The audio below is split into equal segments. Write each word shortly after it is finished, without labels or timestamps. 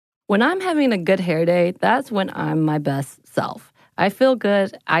When I'm having a good hair day, that's when I'm my best self. I feel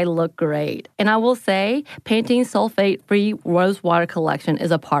good, I look great. And I will say, Pantene's sulfate-free rose water collection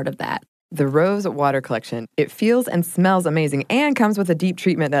is a part of that. The Rose Water Collection. It feels and smells amazing and comes with a deep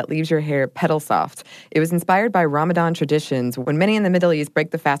treatment that leaves your hair petal soft. It was inspired by Ramadan traditions when many in the Middle East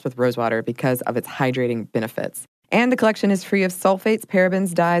break the fast with rose water because of its hydrating benefits. And the collection is free of sulfates,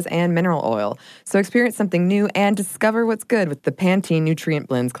 parabens, dyes, and mineral oil. So experience something new and discover what's good with the Pantene Nutrient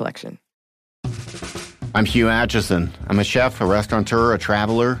Blends collection. I'm Hugh Atchison. I'm a chef, a restaurateur, a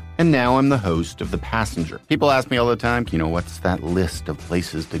traveler, and now I'm the host of The Passenger. People ask me all the time, what's that list of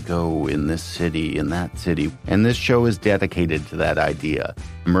places to go in this city, in that city? And this show is dedicated to that idea.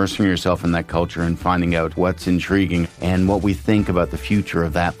 Immersing yourself in that culture and finding out what's intriguing and what we think about the future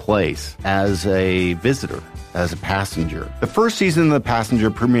of that place as a visitor, as a passenger. The first season of The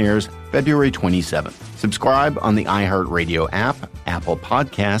Passenger premieres February 27th. Subscribe on the iHeartRadio app, Apple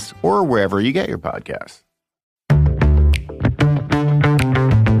Podcasts, or wherever you get your podcasts.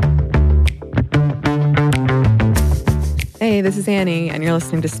 Hey, this is Annie, and you're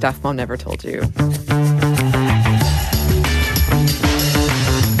listening to Stuff Mom Never Told You.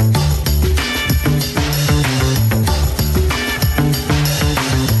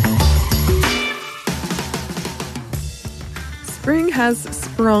 Spring has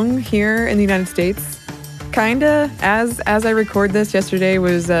sprung here in the United States. Kinda. As I record this, yesterday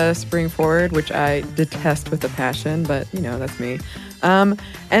was spring forward, which I detest with a passion, but, that's me.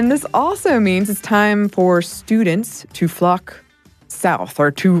 And this also means it's time for students to flock south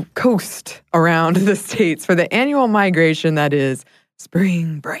or to coast around the states for the annual migration that is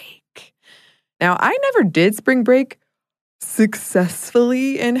spring break. Now, I never did spring break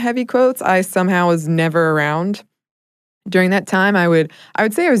successfully, in heavy quotes. I somehow was never around. During that time, I would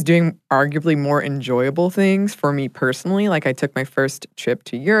say I was doing arguably more enjoyable things for me personally. Like I took my first trip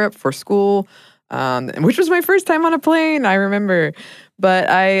to Europe for school, which was my first time on a plane, I remember.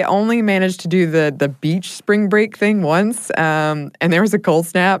 But I only managed to do the beach spring break thing once, and there was a cold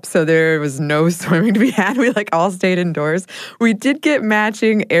snap, so there was no swimming to be had. We all stayed indoors. We did get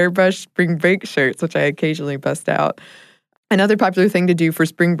matching airbrush spring break shirts, which I occasionally bust out. Another popular thing to do for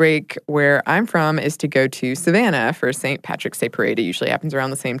spring break where I'm from is to go to Savannah for St. Patrick's Day Parade. It usually happens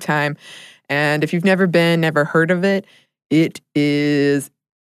around the same time. And if you've never been, never heard of it, it is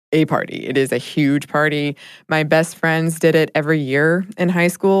a party. It is a huge party. My best friends did it every year in high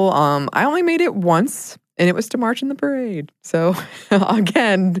school. I only made it once, and it was to march in the parade. So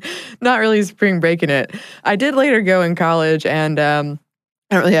again, not really spring breaking it. I did later go in college, and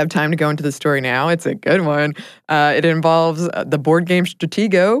I don't really have time to go into the story now. It's a good one. It involves the board game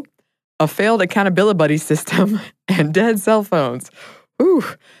Stratego, a failed accountability buddy system, and dead cell phones. Ooh.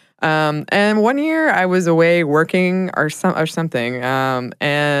 And one year I was away working or something,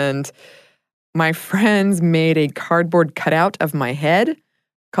 and my friends made a cardboard cutout of my head,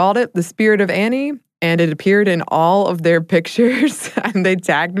 called it the Spirit of Annie, and it appeared in all of their pictures, and they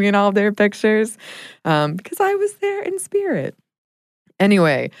tagged me in all of their pictures because I was there in spirit.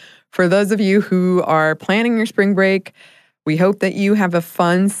 Anyway, for those of you who are planning your spring break, we hope that you have a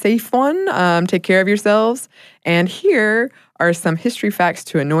fun, safe one. Take care of yourselves. And here are some history facts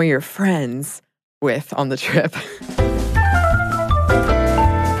to annoy your friends with on the trip.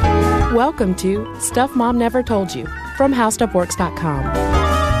 Welcome to Stuff Mom Never Told You from HowStuffWorks.com.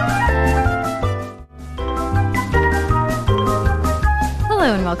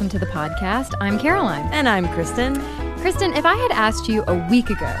 Hello and welcome to the podcast. I'm Caroline. And I'm Kristen. Kristen, if I had asked you a week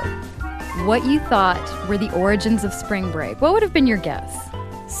ago what you thought were the origins of spring break, what would have been your guess?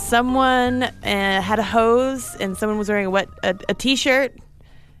 Someone had a hose and someone was wearing a t-shirt.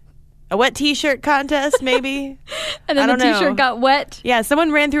 A wet t-shirt contest, maybe? And then the t-shirt got wet? Yeah,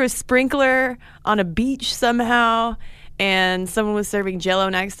 someone ran through a sprinkler on a beach somehow, and someone was serving Jell-O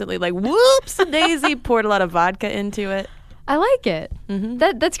and accidentally, whoops, daisy, poured a lot of vodka into it. I like it. Mm-hmm.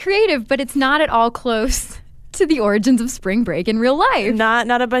 That's creative, but it's not at all close to the origins of spring break in real life.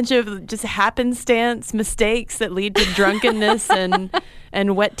 Not a bunch of just happenstance mistakes that lead to drunkenness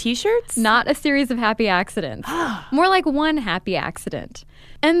and wet t-shirts? Not a series of happy accidents. More like one happy accident.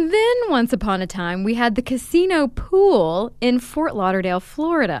 And then once upon a time, we had the casino pool in Fort Lauderdale,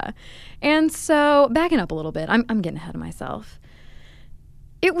 Florida. And so, backing up a little bit, I'm getting ahead of myself.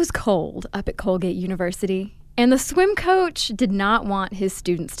 It was cold up at Colgate University, and the swim coach did not want his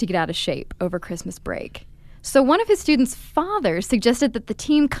students to get out of shape over Christmas break. So one of his students' fathers suggested that the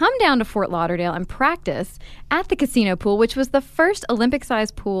team come down to Fort Lauderdale and practice at the casino pool, which was the first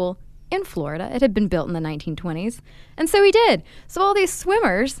Olympic-sized pool in Florida. It had been built in the 1920s. And so he did. So all these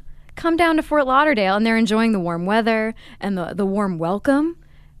swimmers come down to Fort Lauderdale, and they're enjoying the warm weather and the warm welcome.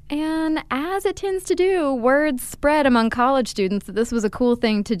 And as it tends to do, word spread among college students that this was a cool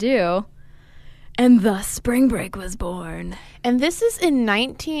thing to do. And thus spring break was born. And this is in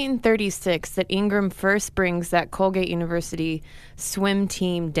 1936 that Ingram first brings that Colgate University swim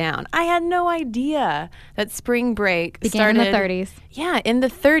team down. I had no idea that spring break Began started in the 30s. Yeah, in the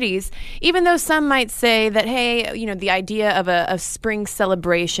 30s. Even though some might say that, hey, the idea of a spring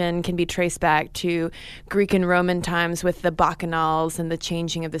celebration can be traced back to Greek and Roman times with the bacchanals and the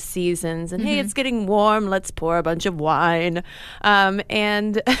changing of the seasons. And hey, it's getting warm, let's pour a bunch of wine. But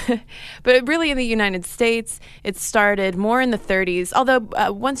really in the United States, it started more in the 30s.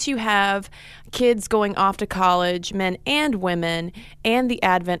 Although once you have kids going off to college, men and women, and the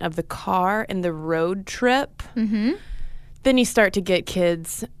advent of the car and the road trip, then you start to get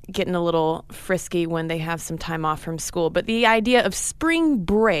kids getting a little frisky when they have some time off from school. But the idea of spring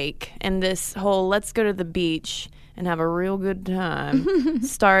break and this whole let's go to the beach and have a real good time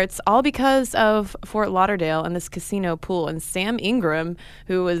starts all because of Fort Lauderdale and this casino pool. And Sam Ingram,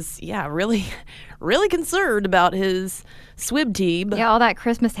 who was, really, really concerned about his swim team. Yeah, all that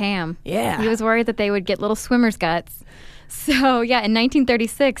Christmas ham. Yeah. He was worried that they would get little swimmer's guts. So, in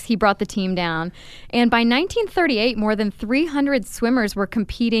 1936, he brought the team down. And by 1938, more than 300 swimmers were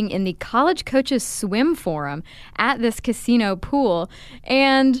competing in the College Coaches Swim Forum at this casino pool.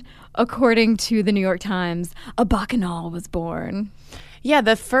 And according to the New York Times, a bacchanal was born. Yeah,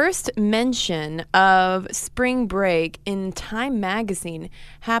 the first mention of spring break in Time magazine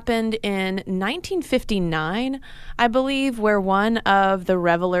happened in 1959, I believe, where one of the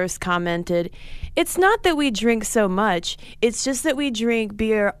revelers commented, "It's not that we drink so much, it's just that we drink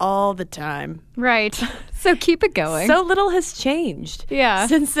beer all the time." Right. So keep it going. So little has changed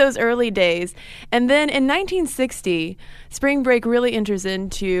since those early days. And then in 1960, spring break really enters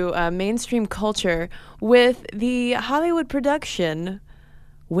into mainstream culture with the Hollywood production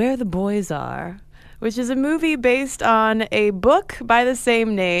Where the Boys Are, which is a movie based on a book by the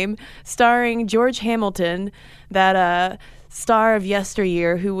same name, starring George Hamilton, that star of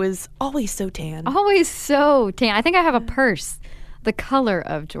yesteryear who was always so tan. Always so tan. I think I have a purse the color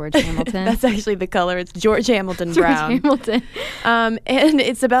of George Hamilton. That's actually the color. It's George Hamilton Brown. George Hamilton. And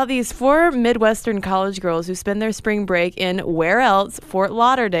it's about these 4 Midwestern college girls who spend their spring break in where else? Fort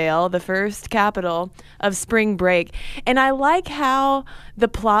Lauderdale, the first capital of spring break. And I like how the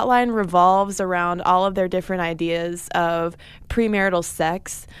plot line revolves around all of their different ideas of premarital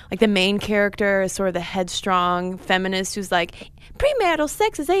sex. Like the main character is sort of the headstrong feminist who's like, premarital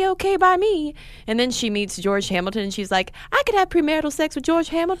sex is A-okay by me. And then she meets George Hamilton and she's like, I could have premarital sex with George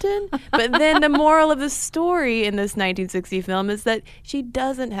Hamilton. But then the moral of the story in this 1960 film is that she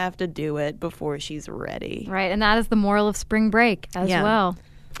doesn't have to do it before she's ready. Right, and that is the moral of spring break as well.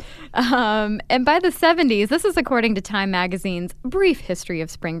 And by the 70s, this is according to Time magazine's brief history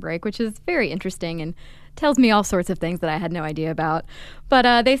of spring break, which is very interesting and tells me all sorts of things that I had no idea about.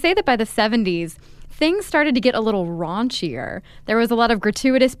 But they say that by the 70s, things started to get a little raunchier. There was a lot of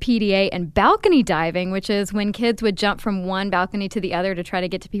gratuitous PDA and balcony diving, which is when kids would jump from one balcony to the other to try to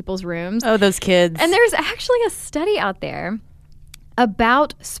get to people's rooms. Oh, those kids. And there's actually a study out there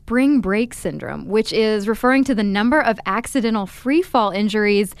about spring break syndrome, which is referring to the number of accidental free fall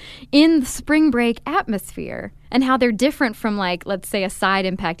injuries in the spring break atmosphere and how they're different from, like, let's say, a side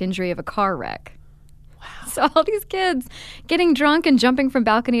impact injury of a car wreck. Wow. So all these kids getting drunk and jumping from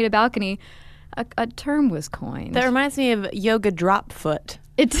balcony to balcony, a term was coined. That reminds me of yoga drop foot.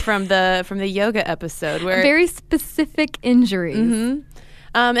 It's from the yoga episode, where very specific injuries. Mm-hmm.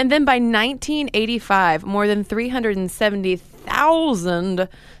 And then by 1985, more than 370,000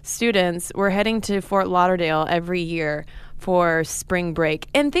 students were heading to Fort Lauderdale every year for spring break.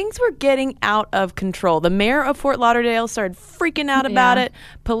 And things were getting out of control. The mayor of Fort Lauderdale started freaking out about it.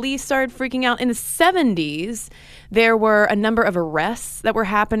 Police started freaking out. In the 70s, there were a number of arrests that were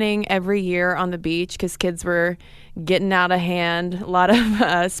happening every year on the beach because kids were getting out of hand. A lot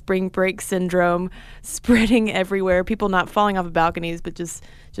of spring break syndrome spreading everywhere. People not falling off of balconies, but just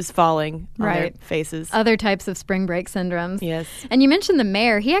falling on their faces. Other types of spring break syndromes. Yes. And you mentioned the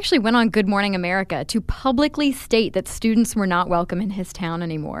mayor. He actually went on Good Morning America to publicly state that students were not welcome in his town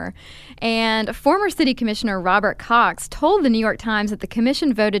anymore. And former city commissioner Robert Cox told the New York Times that the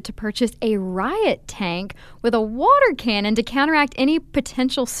commission voted to purchase a riot tank with a water cannon to counteract any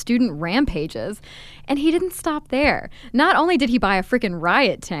potential student rampages. And he didn't stop there. Not only did he buy a freaking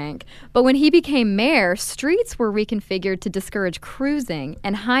riot tank, but when he became mayor, streets were reconfigured to discourage cruising,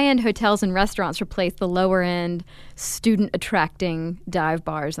 and high-end hotels and restaurants replaced the lower-end, student-attracting dive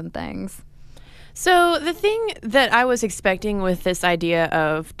bars and things. So the thing that I was expecting with this idea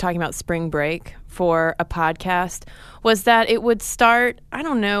of talking about spring break for a podcast was that it would start, I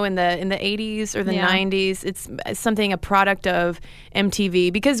don't know, in the 80s or the 90s. It's something, a product of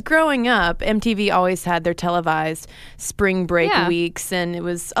MTV, because growing up, MTV always had their televised spring break weeks, and it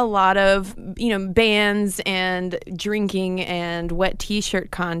was a lot of, bands and drinking and wet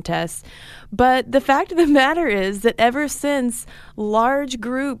t-shirt contests. But the fact of the matter is that ever since, large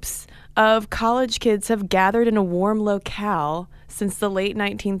groups of college kids have gathered in a warm locale since the late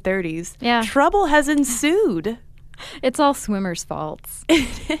 1930s, trouble has ensued. It's all swimmers' faults.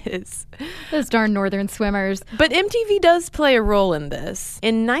 It is. Those darn northern swimmers. But MTV does play a role in this.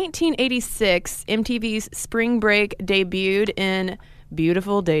 In 1986, MTV's Spring Break debuted in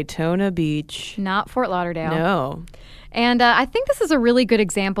beautiful Daytona Beach. Not Fort Lauderdale. No. And I think this is a really good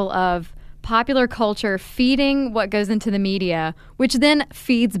example of popular culture feeding what goes into the media, which then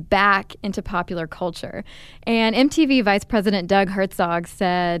feeds back into popular culture. And MTV Vice President Doug Herzog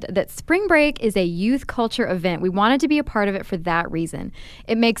said that Spring Break is a youth culture event. We wanted to be a part of it for that reason.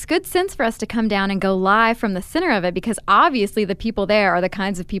 It makes good sense for us to come down and go live from the center of it because obviously the people there are the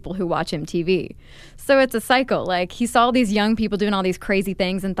kinds of people who watch MTV. So it's a cycle. Like, he saw these young people doing all these crazy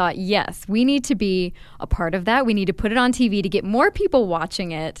things and thought, yes, we need to be a part of that. We need to put it on TV to get more people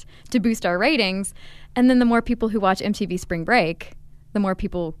watching it to boost our ratings. And then the more people who watch MTV Spring Break, the more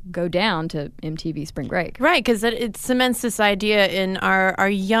people go down to MTV Spring Break. Right, because it cements this idea in our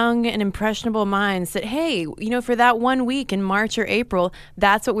young and impressionable minds that, hey, for that 1 week in March or April,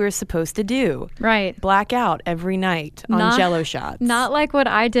 that's what we were supposed to do. Right. Black out every night on Jell-O shots. Not like what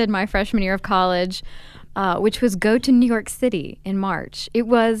I did my freshman year of college, which was go to New York City in March. It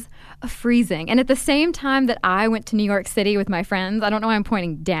was freezing. And at the same time that I went to New York City with my friends, I don't know why I'm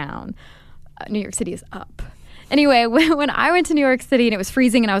pointing down. New York City is up. Anyway, when I went to New York City and it was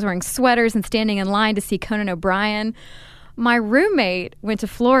freezing and I was wearing sweaters and standing in line to see Conan O'Brien, my roommate went to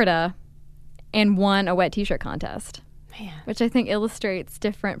Florida and won a wet t-shirt contest. Man. Which I think illustrates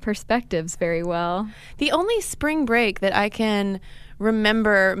different perspectives very well. The only spring break that I can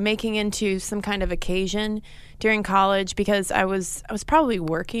remember making into some kind of occasion during college, because I was probably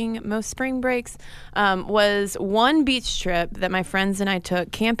working most spring breaks, was one beach trip that my friends and I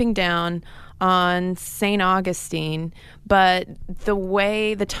took camping down on St. Augustine, but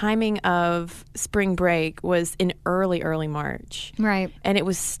the timing of spring break was in early March. Right. And it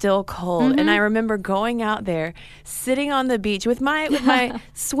was still cold. Mm-hmm. And I remember going out there, sitting on the beach with my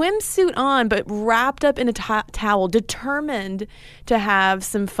swimsuit on, but wrapped up in a towel, determined to have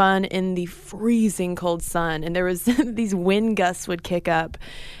some fun in the freezing cold sun. And there was these wind gusts would kick up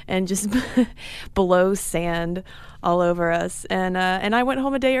and just blow sand all over us. And I went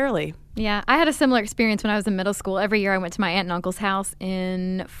home a day early. Yeah, I had a similar experience when I was in middle school. Every year I went to my aunt and uncle's house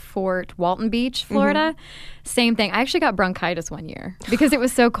in Fort Walton Beach, Florida. Mm-hmm. Same thing. I actually got bronchitis one year because it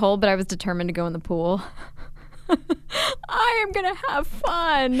was so cold, but I was determined to go in the pool. I am going to have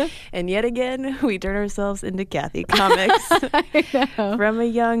fun. And yet again, we turn ourselves into Kathy comics from a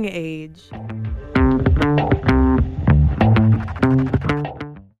young age.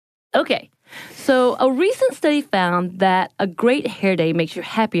 Okay. So a recent study found that a great hair day makes you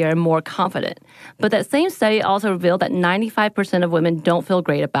happier and more confident. But that same study also revealed that 95% of women don't feel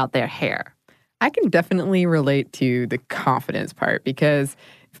great about their hair. I can definitely relate to the confidence part because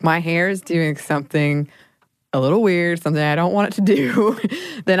if my hair is doing something a little weird, something I don't want it to do,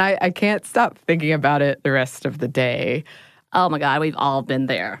 then I can't stop thinking about it the rest of the day. Oh my God, we've all been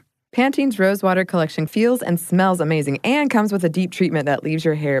there. Pantene's Rosewater collection feels and smells amazing and comes with a deep treatment that leaves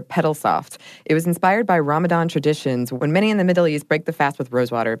your hair petal soft. It was inspired by Ramadan traditions when many in the Middle East break the fast with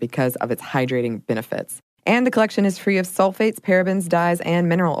rosewater because of its hydrating benefits. And the collection is free of sulfates, parabens, dyes, and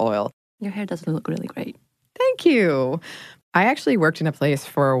mineral oil. Your hair does look really great. Thank you. I actually worked in a place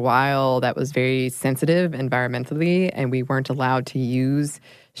for a while that was very sensitive environmentally, and we weren't allowed to use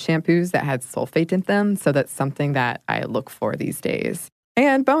shampoos that had sulfate in them, so that's something that I look for these days.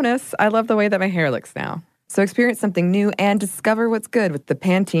 And bonus, I love the way that my hair looks now. So experience something new and discover what's good with the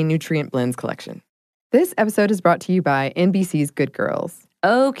Pantene Nutrient Blends collection. This episode is brought to you by NBC's Good Girls.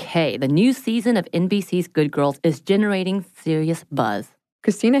 Okay, the new season of NBC's Good Girls is generating serious buzz.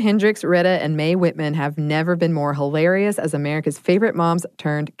 Christina Hendricks, Retta, and Mae Whitman have never been more hilarious as America's favorite moms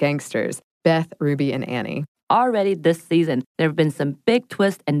turned gangsters, Beth, Ruby, and Annie. Already this season, there have been some big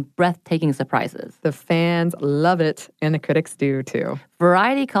twists and breathtaking surprises. The fans love it, and the critics do too.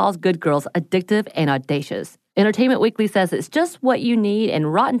 Variety calls Good Girls addictive and audacious. Entertainment Weekly says it's just what you need,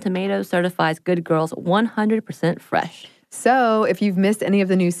 and Rotten Tomatoes certifies Good Girls 100% fresh. So, if you've missed any of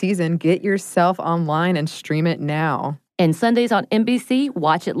the new season, get yourself online and stream it now. And Sundays on NBC,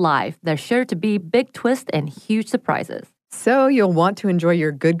 watch it live. There's sure to be big twists and huge surprises. So you'll want to enjoy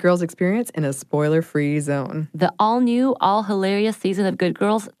your Good Girls experience in a spoiler-free zone. The all-new, all-hilarious season of Good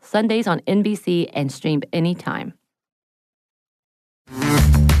Girls, Sundays on NBC and stream anytime.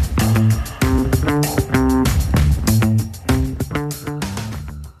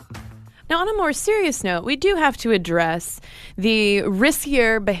 Now, on a more serious note, we do have to address the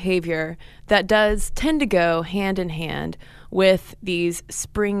riskier behavior that does tend to go hand in hand with these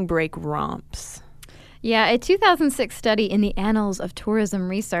spring break romps. Yeah, a 2006 study in the Annals of Tourism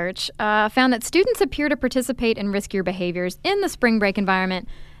Research found that students appear to participate in riskier behaviors in the spring break environment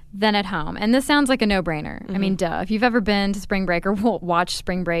than at home. And this sounds like a no-brainer. I mean, duh. If you've ever been to spring break or watched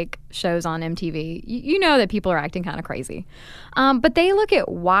spring break shows on MTV, you know that people are acting kind of crazy. But they look at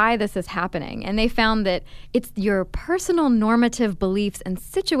why this is happening, and they found that it's your personal normative beliefs and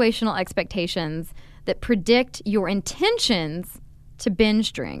situational expectations that predict your intentions to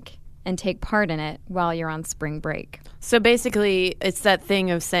binge drink and take part in it while you're on spring break. So basically, it's that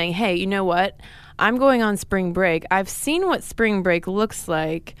thing of saying, hey, you know what? I'm going on spring break. I've seen what spring break looks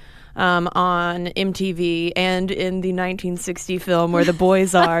like on MTV and in the 1960 film Where the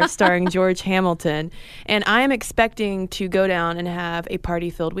Boys Are, starring George Hamilton. And I am expecting to go down and have a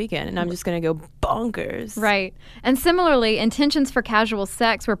party-filled weekend, and I'm just going to go bonkers. Right. And similarly, intentions for casual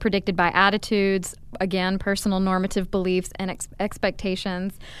sex were predicted by attitudes, again, personal normative beliefs and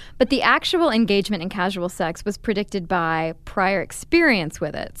expectations. But the actual engagement in casual sex was predicted by prior experience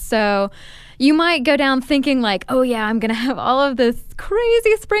with it. So you might go down thinking like, oh yeah, I'm going to have all of this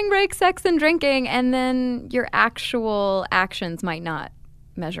crazy spring break sex and drinking, and then your actual actions might not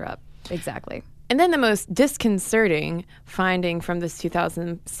measure up exactly. And then the most disconcerting finding from this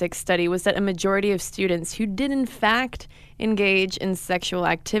 2006 study was that a majority of students who did in fact engage in sexual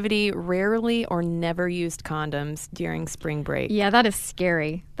activity rarely or never used condoms during spring break. Yeah, that is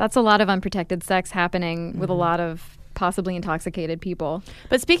scary. That's a lot of unprotected sex happening with a lot of possibly intoxicated people.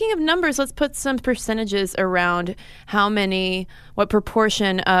 But speaking of numbers, let's put some percentages around what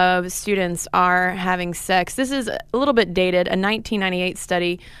proportion of students are having sex. This is a little bit dated. A 1998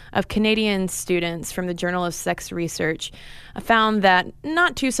 study of Canadian students from the Journal of Sex Research found that,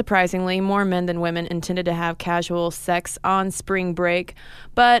 not too surprisingly, more men than women intended to have casual sex on spring break.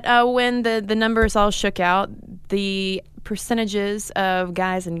 But when the numbers all shook out, the percentages of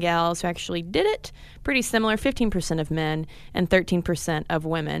guys and gals who actually did it, pretty similar, 15% of men and 13% of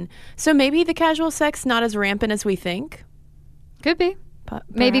women. So maybe the casual sex not as rampant as we think. Could be.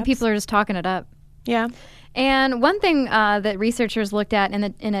 Maybe people are just talking it up. Yeah. And one thing that researchers looked at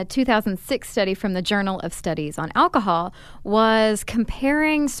in a 2006 study from the Journal of Studies on Alcohol was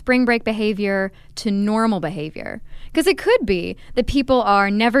comparing spring break behavior to normal behavior. Because it could be that people are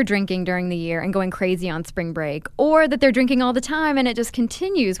never drinking during the year and going crazy on spring break, or that they're drinking all the time and it just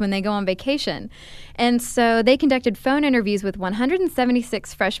continues when they go on vacation. And so they conducted phone interviews with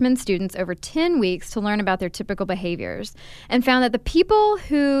 176 freshman students over 10 weeks to learn about their typical behaviors, and found that the people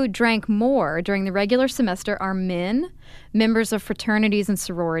who drank more during the regular semester are men, members of fraternities and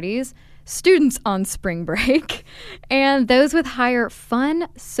sororities, students on spring break, and those with higher fun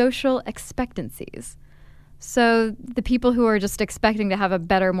social expectancies. So the people who are just expecting to have a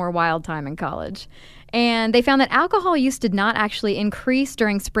better, more wild time in college. And they found that alcohol use did not actually increase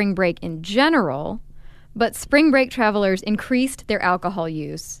during spring break in general, but spring break travelers increased their alcohol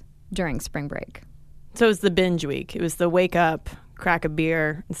use during spring break. So it was the binge week. It was the wake up, crack a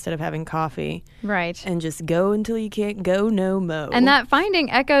beer instead of having coffee. Right. And just go until you can't go no mo. And that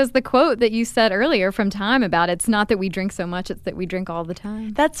finding echoes the quote that you said earlier from Time about it's not that we drink so much, it's that we drink all the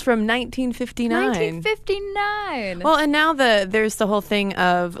time. That's from 1959. 1959. Well, and now there's the whole thing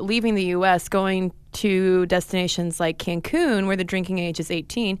of leaving the U.S., going to destinations like Cancun, where the drinking age is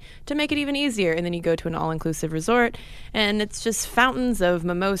 18, to make it even easier. And then you go to an all-inclusive resort, and it's just fountains of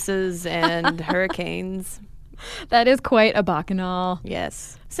mimosas and hurricanes. That is quite a bacchanal.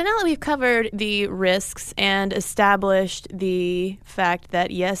 Yes. So now that we've covered the risks and established the fact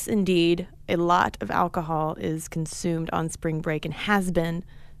that, yes, indeed, a lot of alcohol is consumed on spring break and has been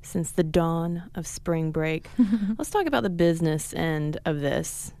since the dawn of spring break, let's talk about the business end of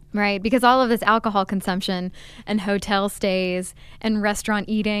this. Right, because all of this alcohol consumption and hotel stays and restaurant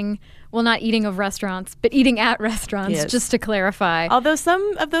eating, well, not eating of restaurants, but eating at restaurants, Yes. just to clarify. Although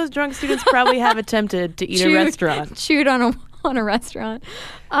some of those drunk students probably have attempted to eat a restaurant. Chewed on a restaurant.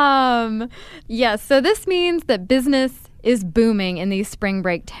 Yes, so this means that business is booming in these spring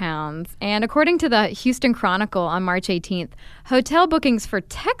break towns. And according to the Houston Chronicle on March 18th, hotel bookings for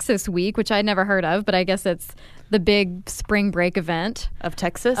Texas Week, which I'd never heard of, but I guess it's the big spring break event Of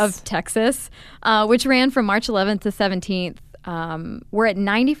Texas? of Texas, which ran from March 11th to 17th, we're at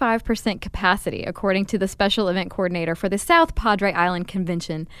 95% capacity, according to the special event coordinator for the South Padre Island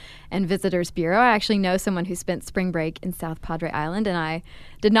Convention and Visitors Bureau. I actually know someone who spent spring break in South Padre Island, and I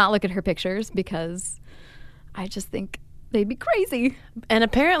did not look at her pictures because I just think they'd be crazy. And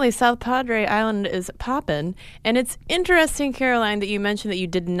apparently South Padre Island is poppin'. And it's interesting, Caroline, that you mentioned that you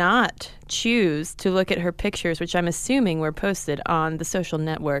did not choose to look at her pictures, which I'm assuming were posted on the social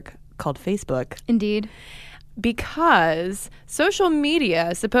network called Facebook. Indeed. Because social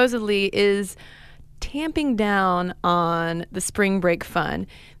media supposedly is tamping down on the spring break fun.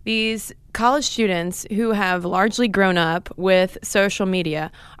 These college students who have largely grown up with social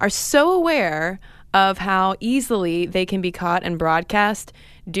media are so aware of how easily they can be caught and broadcast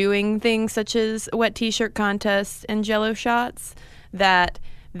doing things such as wet t-shirt contests and Jell-O shots that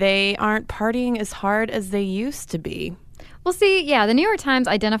they aren't partying as hard as they used to be. Well, see, yeah, the New York Times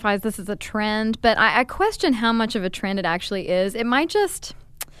identifies this as a trend, but I question how much of a trend it actually is. It might just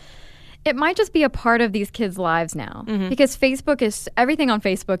be a part of these kids' lives now, because everything on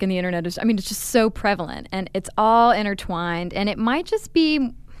Facebook and the internet is, it's just so prevalent and it's all intertwined, and it might just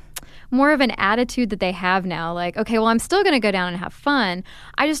be more of an attitude that they have now, like, okay, well, I'm still going to go down and have fun.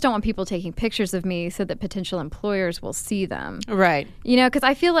 I just don't want people taking pictures of me so that potential employers will see them. Right. Because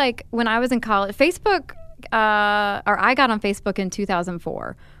I feel like when I was in college, I got on Facebook in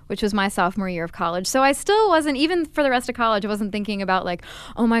 2004, which was my sophomore year of college. So I still wasn't, even for the rest of college, I wasn't thinking about like,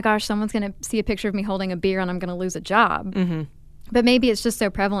 oh my gosh, someone's going to see a picture of me holding a beer and I'm going to lose a job. Mm-hmm. But maybe it's just so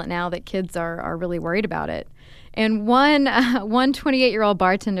prevalent now that kids are really worried about it. And one 28-year-old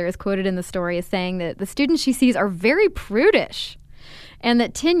bartender is quoted in the story as saying that the students she sees are very prudish, and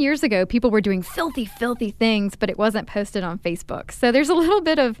that 10 years ago people were doing filthy, filthy things, but it wasn't posted on Facebook. So there's a little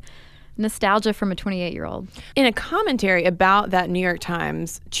bit of nostalgia from a 28-year-old. In a commentary about that New York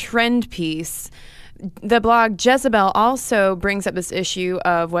Times trend piece, the blog Jezebel also brings up this issue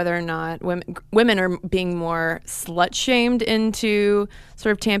of whether or not women are being more slut-shamed into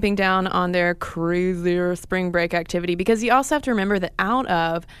sort of tamping down on their crazier spring break activity, because you also have to remember that out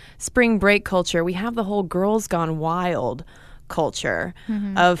of spring break culture, we have the whole Girls Gone Wild culture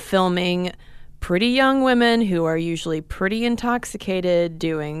of filming pretty young women who are usually pretty intoxicated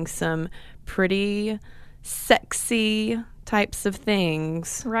doing some pretty sexy types of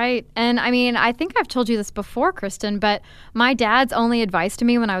things. Right. And I think I've told you this before, Kristen, but my dad's only advice to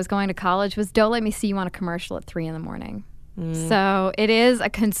me when I was going to college was don't let me see you on a commercial at 3 a.m. So it is a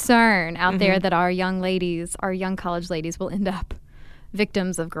concern out there that our young college ladies will end up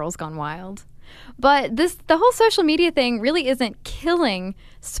victims of Girls Gone Wild. But the whole social media thing really isn't killing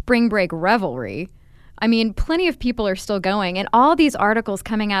spring break revelry. Plenty of people are still going, and all these articles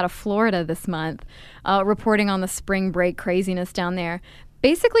coming out of Florida this month reporting on the spring break craziness down there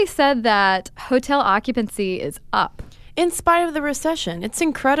basically said that hotel occupancy is up. In spite of the recession. It's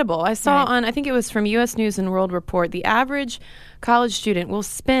incredible. I saw on, I think it was from U.S. News and World Report, the average college student will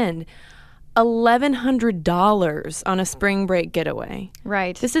spend $1,100 on a spring break getaway.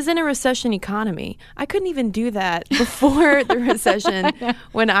 Right. This is in a recession economy. I couldn't even do that before the recession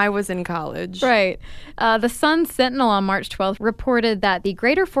when I was in college. Right. The Sun Sentinel on March 12th reported that the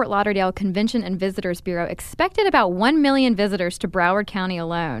Greater Fort Lauderdale Convention and Visitors Bureau expected about 1 million visitors to Broward County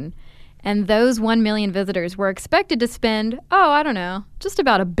alone. And those 1 million visitors were expected to spend, just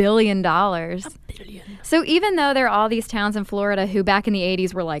about $1 billion. $1 billion. So even though there are all these towns in Florida who back in the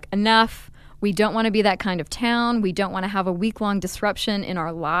 80s were like, enough, we don't want to be that kind of town. We don't want to have a week-long disruption in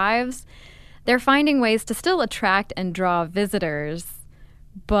our lives. They're finding ways to still attract and draw visitors,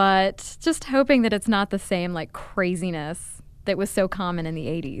 but just hoping that it's not the same like craziness that was so common in the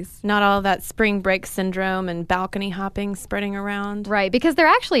 80s. Not all that spring break syndrome and balcony hopping spreading around. Right, because they're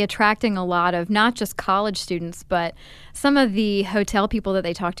actually attracting a lot of not just college students, but some of the hotel people that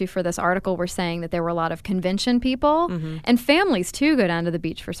they talked to for this article were saying that there were a lot of convention people and families too go down to the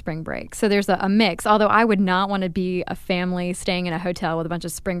beach for spring break. So there's a mix, although I would not want to be a family staying in a hotel with a bunch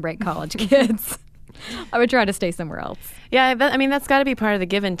of spring break college kids. I would try to stay somewhere else. Yeah, that's got to be part of the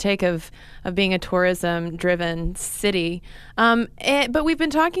give and take of being a tourism-driven city. But we've been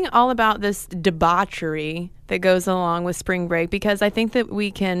talking all about this debauchery that goes along with spring break, because I think that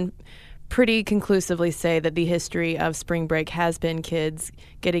we can pretty conclusively say that the history of spring break has been kids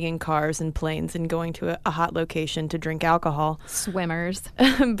getting in cars and planes and going to a hot location to drink alcohol. Swimmers.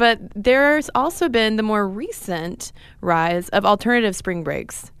 But there's also been the more recent rise of alternative spring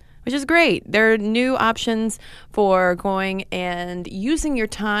breaks, which is great. There are new options for going and using your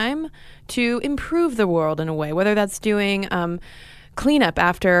time to improve the world in a way, whether that's doing cleanup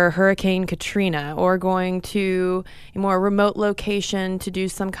after Hurricane Katrina, or going to a more remote location to do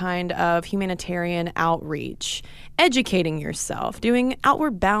some kind of humanitarian outreach, educating yourself, doing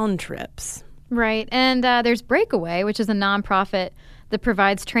outward bound trips. Right. And there's Breakaway, which is a nonprofit that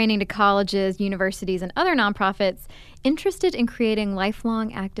provides training to colleges, universities, and other nonprofits interested in creating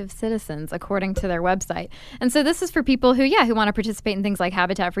lifelong active citizens, according to their website. And so this is for people who want to participate in things like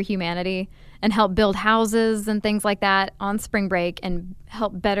Habitat for Humanity and help build houses and things like that on spring break and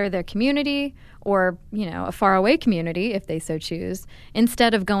help better their community or, a faraway community, if they so choose,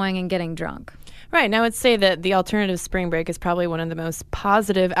 instead of going and getting drunk. Right. And I would say that the alternative spring break is probably one of the most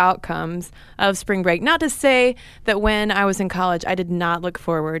positive outcomes of spring break. Not to say that when I was in college, I did not look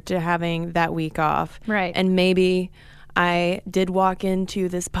forward to having that week off. Right. And maybe I did walk into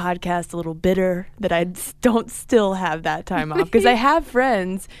this podcast a little bitter that I don't still have that time off, because I have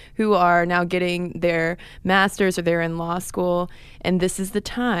friends who are now getting their master's or they're in law school. And this is the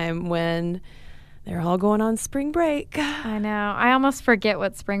time when they're all going on spring break. I know. I almost forget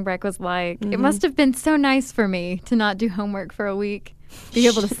what spring break was like. Mm-hmm. It must have been so nice for me to not do homework for a week, be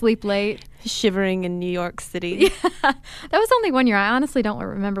able to sleep late. Shivering in New York City. Yeah. That was only 1 year. I honestly don't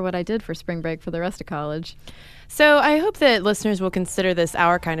remember what I did for spring break for the rest of college. So I hope that listeners will consider this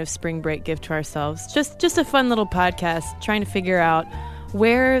our kind of spring break gift to ourselves. Just a fun little podcast trying to figure out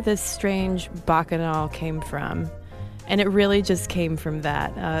where this strange bacchanal came from. And it really just came from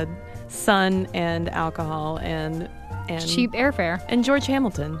that. Sun and alcohol and cheap airfare. And George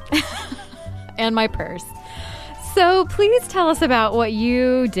Hamilton. And my purse. So please tell us about what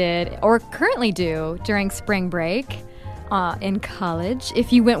you did or currently do during spring break in college.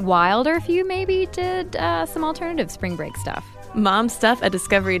 If you went wild or if you maybe did some alternative spring break stuff.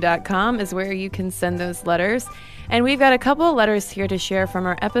 momstuff@discovery.com is where you can send those letters. And we've got a couple of letters here to share from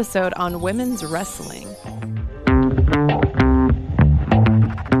our episode on women's wrestling.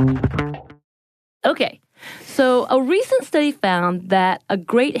 Okay, so a recent study found that a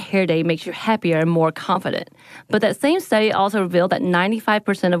great hair day makes you happier and more confident. But that same study also revealed that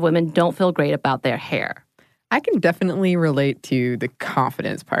 95% of women don't feel great about their hair. I can definitely relate to the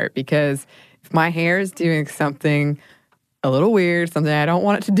confidence part, because if my hair is doing something a little weird, something I don't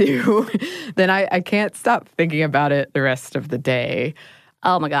want it to do, then I can't stop thinking about it the rest of the day.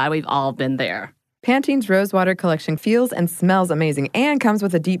 Oh my God, we've all been there. Pantene's Rosewater collection feels and smells amazing and comes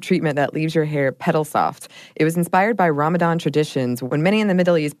with a deep treatment that leaves your hair petal soft. It was inspired by Ramadan traditions when many in the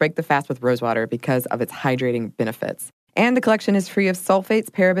Middle East break the fast with rosewater because of its hydrating benefits. And the collection is free of sulfates,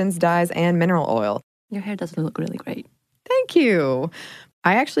 parabens, dyes, and mineral oil. Your hair doesn't look really great. Thank you.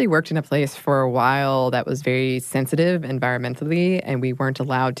 I actually worked in a place for a while that was very sensitive environmentally, and we weren't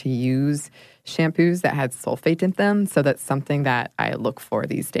allowed to use shampoos that had sulfate in them, so that's something that I look for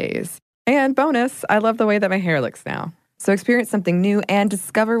these days. And bonus, I love the way that my hair looks now. So experience something new and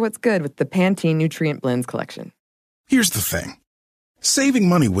discover what's good with the Pantene Nutrient Blends collection. Here's the thing. Saving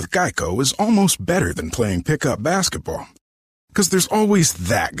money with Geico is almost better than playing pickup basketball. Because there's always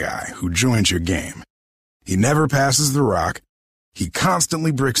that guy who joins your game. He never passes the rock, he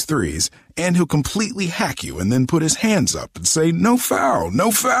constantly bricks threes, and he'll completely hack you and then put his hands up and say, "No foul, no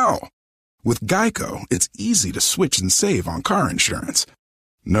foul." With Geico, it's easy to switch and save on car insurance.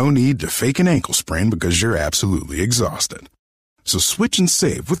 No need to fake an ankle sprain because you're absolutely exhausted. So switch and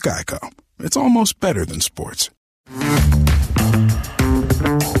save with Geico. It's almost better than sports.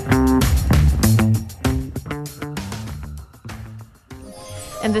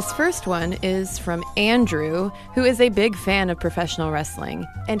 And this first one is from Andrew, who is a big fan of professional wrestling.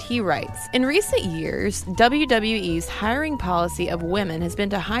 And he writes, in recent years, WWE's hiring policy of women has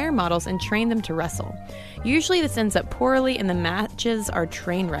been to hire models and train them to wrestle. Usually this ends up poorly and the matches are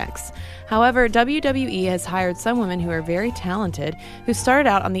train wrecks. However, WWE has hired some women who are very talented, who started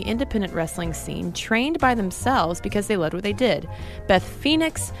out on the independent wrestling scene, trained by themselves because they loved what they did. Beth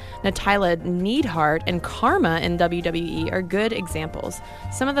Phoenix, Natyla Neidhart, and Karma in WWE are good examples.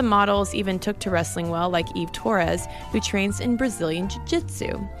 Some of the models even took to wrestling well, like Eve Torres, who trains in Brazilian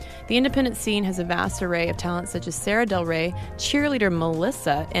Jiu-Jitsu. The independent scene has a vast array of talent such as Sarah Del Rey, cheerleader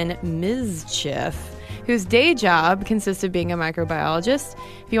Melissa, and Mischief, whose day job consists of being a microbiologist.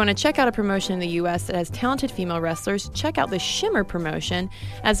 If you want to check out a promotion in the U.S. that has talented female wrestlers, check out the Shimmer promotion,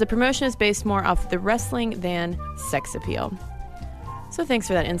 as the promotion is based more off the wrestling than sex appeal. So thanks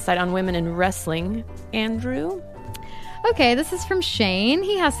for that insight on women in wrestling, Andrew. Okay, this is from Shane.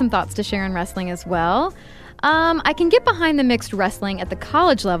 He has some thoughts to share on wrestling as well. I can get behind the mixed wrestling at the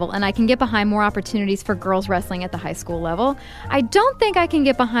college level, and I can get behind more opportunities for girls wrestling at the high school level. I don't think I can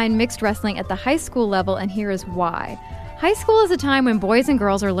get behind mixed wrestling at the high school level, and here is why. High school is a time when boys and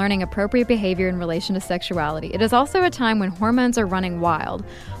girls are learning appropriate behavior in relation to sexuality. It is also a time when hormones are running wild.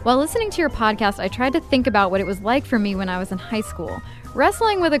 While listening to your podcast, I tried to think about what it was like for me when I was in high school.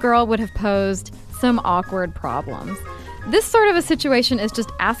 Wrestling with a girl would have posed some awkward problems. This sort of a situation is just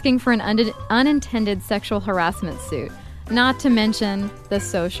asking for an unintended sexual harassment suit, not to mention the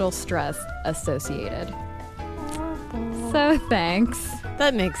social stress associated. So thanks.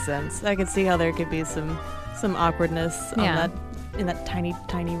 That makes sense. I could see how there could be some awkwardness on Yeah. in that tiny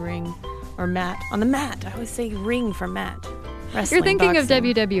ring or mat. On the mat. I always say ring for mat. Wrestling, You're thinking of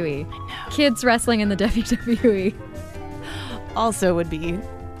boxing. WWE. Kids wrestling in the WWE. Also would be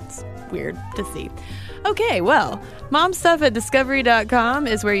weird to see. Okay, well, momstuff@discovery.com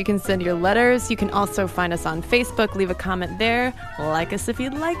is where you can send your letters. You can also find us on Facebook, leave a comment there, like us if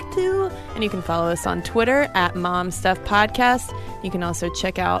you'd like to, and you can follow us on Twitter @momstuffpodcast. You can also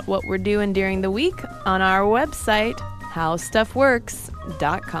check out what we're doing during the week on our website,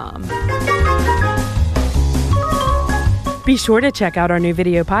 howstuffworks.com. Be sure to check out our new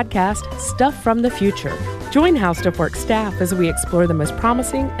video podcast, Stuff from the Future. Join How Stuff Works staff as we explore the most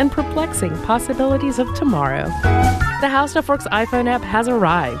promising and perplexing possibilities of tomorrow. The How Stuff Works iPhone app has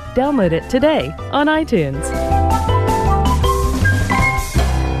arrived. Download it today on iTunes.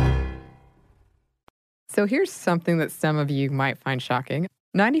 So here's something that some of you might find shocking.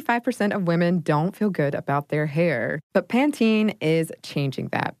 95% of women don't feel good about their hair, but Pantene is changing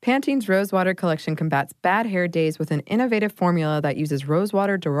that. Pantene's Rosewater collection combats bad hair days with an innovative formula that uses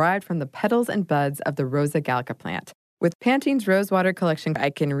rosewater derived from the petals and buds of the Rosa gallica plant. With Pantene's Rosewater collection,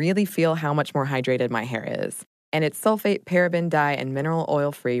 I can really feel how much more hydrated my hair is. And it's sulfate, paraben, dye, and mineral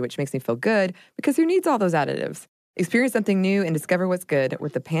oil free, which makes me feel good because who needs all those additives? Experience something new and discover what's good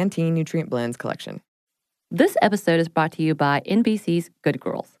with the Pantene Nutrient Blends collection. This episode is brought to you by NBC's Good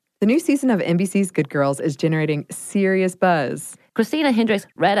Girls. The new season of NBC's Good Girls is generating serious buzz. Christina Hendricks,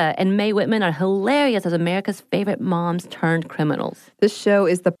 Retta, and Mae Whitman are hilarious as America's favorite moms turned criminals. This show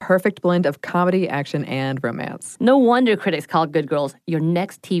is the perfect blend of comedy, action, and romance. No wonder critics call Good Girls your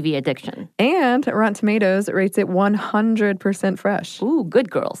next TV addiction. And Rotten Tomatoes rates it 100% fresh. Ooh, Good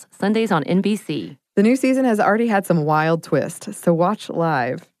Girls, Sundays on NBC. The new season has already had some wild twists, so watch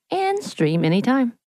live. And stream anytime.